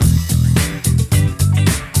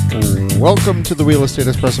Welcome to the Real Estate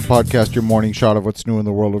Espresso Podcast, your morning shot of what's new in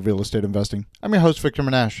the world of real estate investing. I'm your host, Victor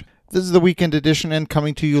Menashe. This is the weekend edition and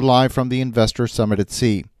coming to you live from the Investor Summit at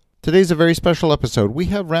Sea. Today's a very special episode. We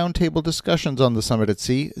have roundtable discussions on the Summit at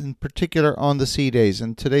Sea, in particular on the Sea Days,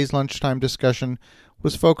 and today's lunchtime discussion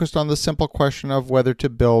was focused on the simple question of whether to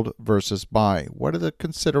build versus buy. What are the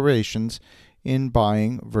considerations in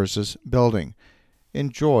buying versus building?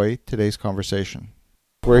 Enjoy today's conversation.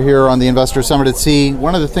 We're here on the Investor Summit at Sea.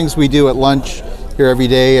 One of the things we do at lunch here every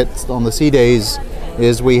day on the Sea Days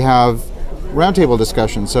is we have roundtable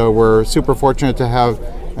discussions. So we're super fortunate to have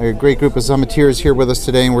a great group of summiteers here with us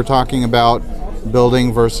today, and we're talking about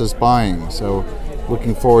building versus buying. So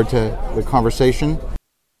looking forward to the conversation.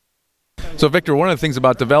 So Victor, one of the things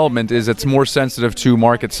about development is it's more sensitive to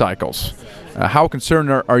market cycles. How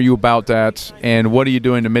concerned are you about that, and what are you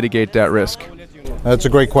doing to mitigate that risk? That's a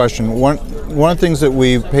great question. One of the things that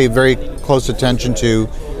we pay very close attention to,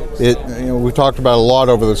 we've talked about a lot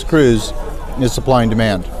over this cruise, is supply and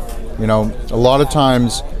demand. A lot of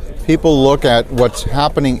times people look at what's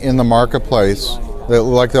happening in the marketplace, they'll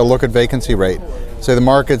look at vacancy rate. Say the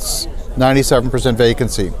market's 97%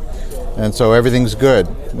 vacancy, and so everything's good.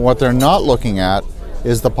 What they're not looking at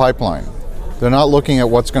is the pipeline. They're not looking at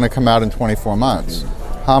what's going to come out in 24 months.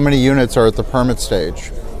 How many units are at the permit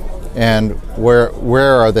stage? And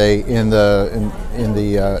where are they in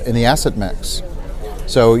the asset mix?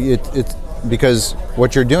 So it's because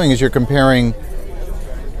what you're doing is you're comparing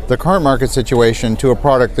the current market situation to a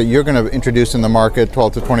product that you're going to introduce in the market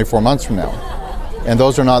 12 to 24 months from now, and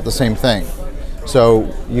those are not the same thing. So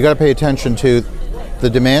you got to pay attention to the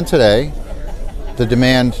demand today, the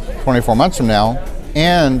demand 24 months from now,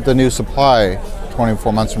 and the new supply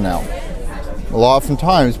 24 months from now.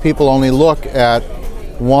 Oftentimes people only look at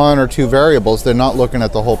one or two variables. They're not looking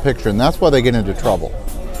at the whole picture, and that's why they get into trouble.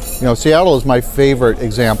 Seattle is my favorite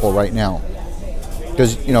example right now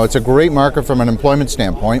because it's a great market from an employment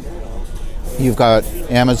standpoint. You've got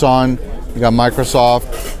Amazon, you've got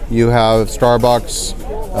Microsoft, you have Starbucks,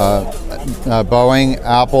 Boeing,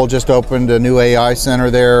 Apple just opened a new AI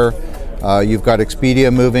center there. You've got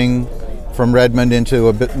Expedia moving from Redmond into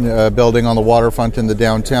a building on the waterfront in the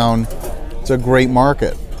downtown. It's a great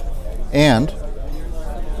market. And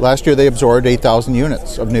last year they absorbed 8,000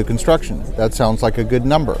 units of new construction. That sounds like a good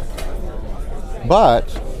number. But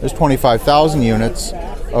there's 25,000 units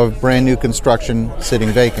of brand new construction sitting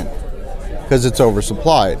vacant because it's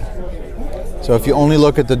oversupplied. So if you only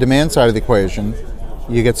look at the demand side of the equation,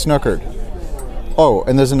 you get snookered. Oh,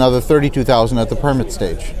 and there's another 32,000 at the permit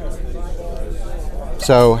stage.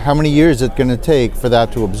 So how many years is it going to take for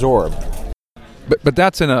that to absorb? But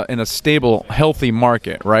that's in a stable, healthy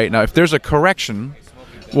market, right? Now, if there's a correction,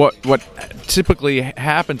 what typically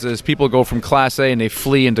happens is people go from Class A and they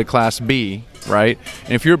flee into Class B, right?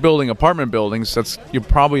 And if you're building apartment buildings, you're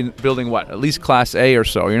probably building at least Class A or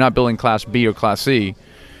so. You're not building Class B or Class C.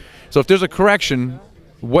 So if there's a correction,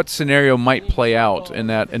 what scenario might play out in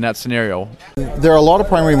that scenario? There are a lot of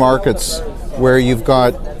primary markets where you've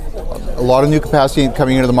got a lot of new capacity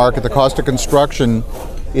coming into the market. The cost of construction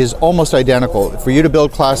is almost identical. For you to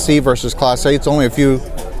build Class C versus Class A, it's only a few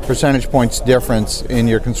percentage points difference in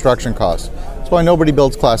your construction costs. That's why nobody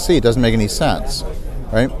builds Class C. It doesn't make any sense,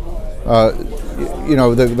 right?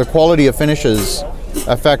 The quality of finishes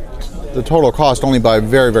affect the total cost only by a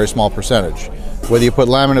very, very small percentage. Whether you put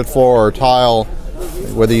laminate floor or tile,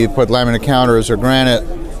 whether you put laminate counters or granite,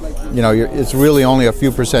 it's really only a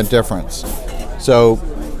few percent difference. So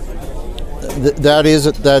that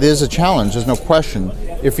is a challenge. There's no question.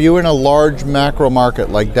 If you're in a large macro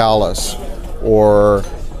market like Dallas or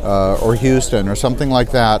Houston or something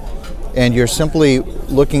like that, and you're simply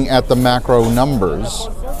looking at the macro numbers,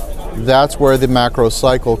 that's where the macro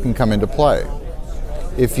cycle can come into play.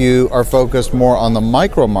 If you are focused more on the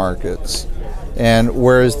micro markets and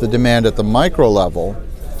where is the demand at the micro level,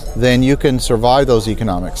 then you can survive those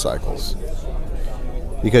economic cycles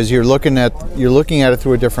because you're looking at it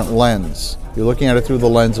through a different lens. You're looking at it through the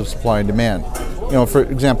lens of supply and demand. For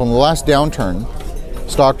example, in the last downturn,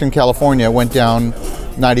 Stockton, California went down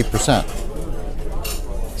 90%.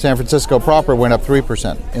 San Francisco proper went up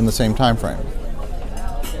 3% in the same time frame.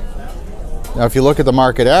 Now, if you look at the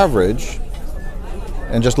market average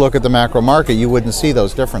and just look at the macro market, you wouldn't see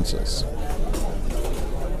those differences.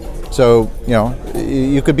 So,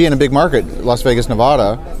 you could be in a big market. Las Vegas,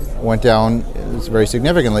 Nevada went down very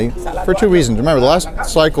significantly for two reasons. Remember, the last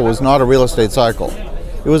cycle was not a real estate cycle.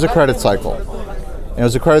 It was a credit cycle. And it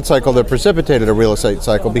was a credit cycle that precipitated a real estate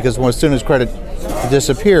cycle because as soon as credit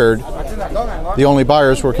disappeared, the only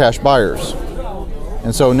buyers were cash buyers.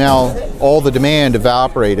 And so now all the demand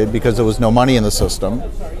evaporated because there was no money in the system.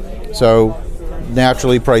 So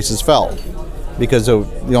naturally prices fell because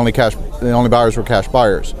the only buyers were cash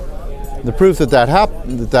buyers. The proof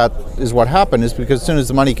that is what happened is because as soon as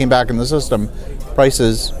the money came back in the system,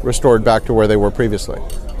 prices restored back to where they were previously.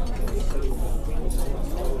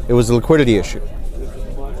 It was a liquidity issue.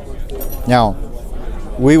 Now,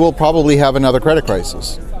 we will probably have another credit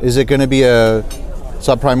crisis. Is it going to be a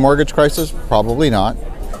subprime mortgage crisis? Probably not.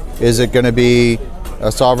 Is it going to be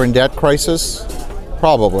a sovereign debt crisis?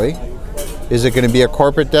 Probably. Is it going to be a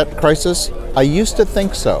corporate debt crisis? I used to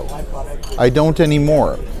think so. I don't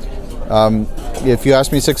anymore. If you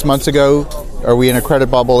asked me 6 months ago, are we in a credit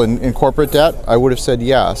bubble in corporate debt? I would have said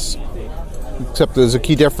yes, except there's a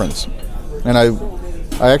key difference. And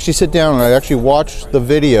I actually sit down and I actually watch the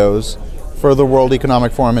videos for the World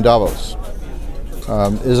Economic Forum in Davos.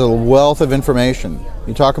 There's a wealth of information.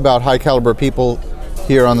 You talk about high caliber people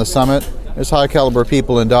here on the summit, there's high caliber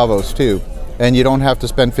people in Davos too. And you don't have to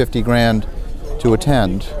spend 50 grand to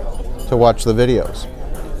attend to watch the videos.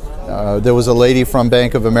 There was a lady from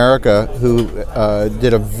Bank of America who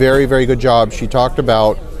did a very, very good job. She talked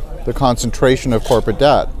about the concentration of corporate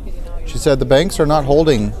debt. She said the banks are not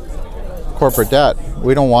holding corporate debt.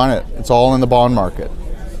 We don't want it. It's all in the bond market.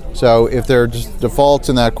 So if there are just defaults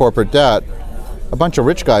in that corporate debt, a bunch of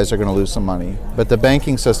rich guys are going to lose some money, but the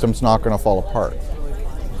banking system's not going to fall apart.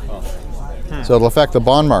 So it'll affect the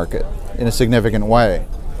bond market in a significant way.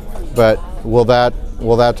 But will that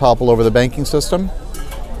topple over the banking system?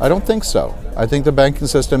 I don't think so. I think the banking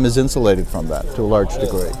system is insulated from that to a large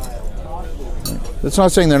degree. It's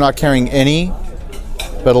not saying they're not carrying any,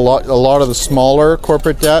 but a lot of the smaller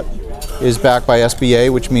corporate debt is backed by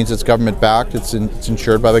SBA, which means it's government backed. It's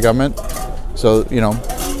insured by the government. So,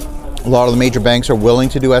 a lot of the major banks are willing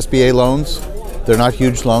to do SBA loans. They're not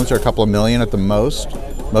huge loans. They're a couple of million at the most.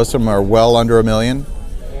 Most of them are well under $1 million.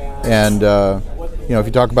 And, if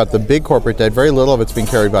you talk about the big corporate debt, very little of it's being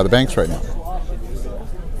carried by the banks right now.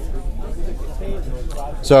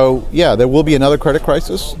 So, yeah, there will be another credit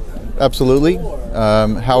crisis. Absolutely.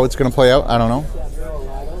 How it's going to play out, I don't know.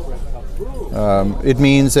 It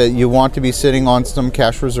means that you want to be sitting on some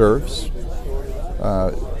cash reserves.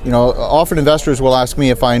 Often investors will ask me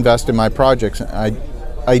if I invest in my projects.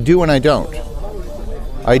 I do and I don't.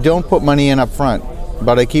 I don't put money in up front,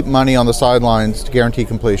 but I keep money on the sidelines to guarantee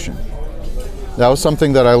completion. That was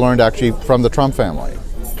something that I learned actually from the Trump family.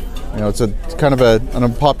 It's kind of an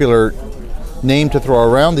unpopular name to throw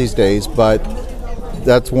around these days, but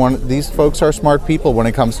these folks are smart people when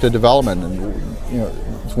it comes to development, and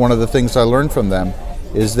it's one of the things I learned from them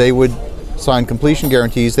is they would sign completion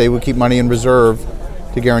guarantees. They would keep money in reserve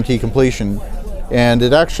to guarantee completion, and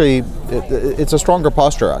it's a stronger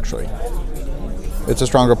posture actually. It's a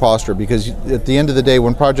stronger posture because at the end of the day,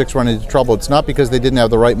 when projects run into trouble, it's not because they didn't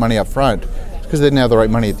have the right money up front, it's because they didn't have the right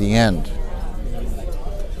money at the end.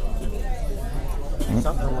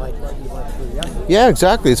 Something like what you went through yesterday. Yeah,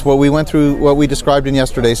 exactly. It's what we went through, what we described in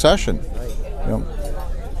yesterday's session.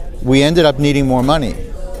 We ended up needing more money.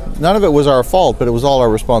 None of it was our fault, but it was all our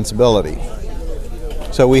responsibility.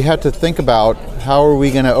 So we had to think about how are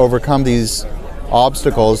we going to overcome these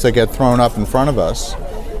obstacles that get thrown up in front of us,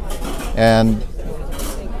 and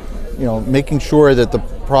making sure that the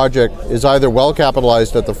project is either well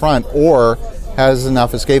capitalized at the front or has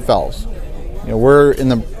enough escape valves. We're in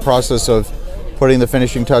the process of putting the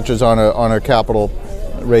finishing touches on a capital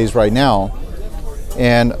raise right now,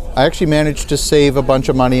 and I actually managed to save a bunch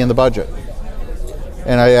of money in the budget.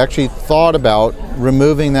 And I actually thought about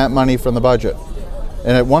removing that money from the budget.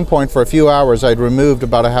 And at one point, for a few hours, I'd removed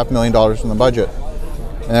about $500,000 from the budget.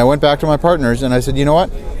 And I went back to my partners and I said, you know what?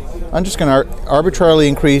 I'm just going to arbitrarily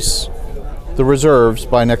increase the reserves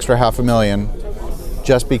by an extra $500,000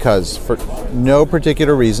 just because, for no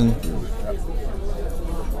particular reason.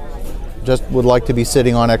 Just would like to be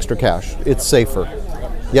sitting on extra cash. It's safer.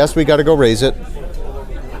 Yes, we got to go raise it.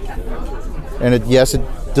 And yes, it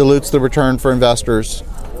dilutes the return for investors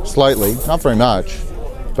slightly, not very much,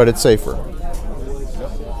 but it's safer.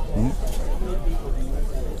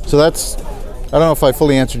 So I don't know if I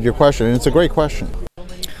fully answered your question, and it's a great question.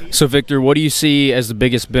 So Victor, what do you see as the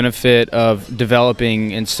biggest benefit of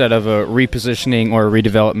developing instead of a repositioning or a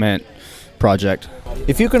redevelopment project?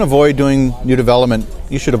 If you can avoid doing new development,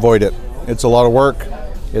 you should avoid it. It's a lot of work,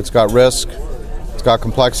 it's got risk, it's got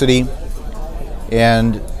complexity,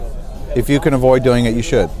 and if you can avoid doing it, you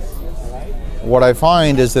should. What I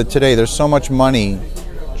find is that today there's so much money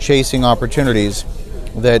chasing opportunities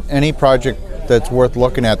that any project that's worth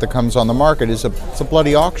looking at that comes on the market it's a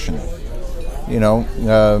bloody auction.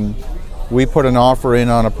 We put an offer in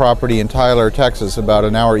on a property in Tyler, Texas, about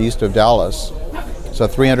an hour east of Dallas. It's a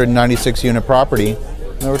 396 unit property,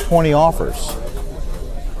 There were 20 offers.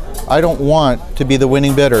 I don't want to be the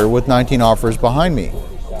winning bidder with 19 offers behind me.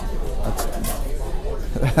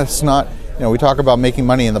 That's not, we talk about making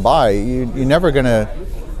money in the buy. You're never going to,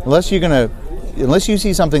 unless you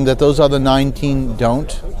see something that those other 19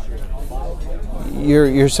 don't,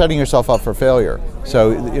 you're setting yourself up for failure.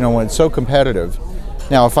 So, when it's so competitive.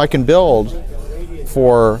 Now, if I can build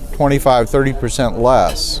for 25, 30%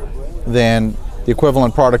 less than the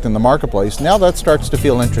equivalent product in the marketplace, now that starts to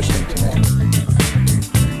feel interesting to me.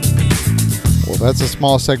 Well, that's a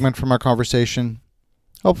small segment from our conversation.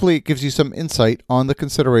 Hopefully it gives you some insight on the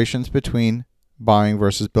considerations between buying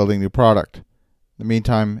versus building new product. In the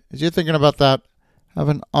meantime, as you're thinking about that, have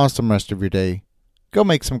an awesome rest of your day. Go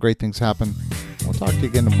make some great things happen. We'll talk to you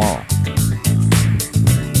again tomorrow.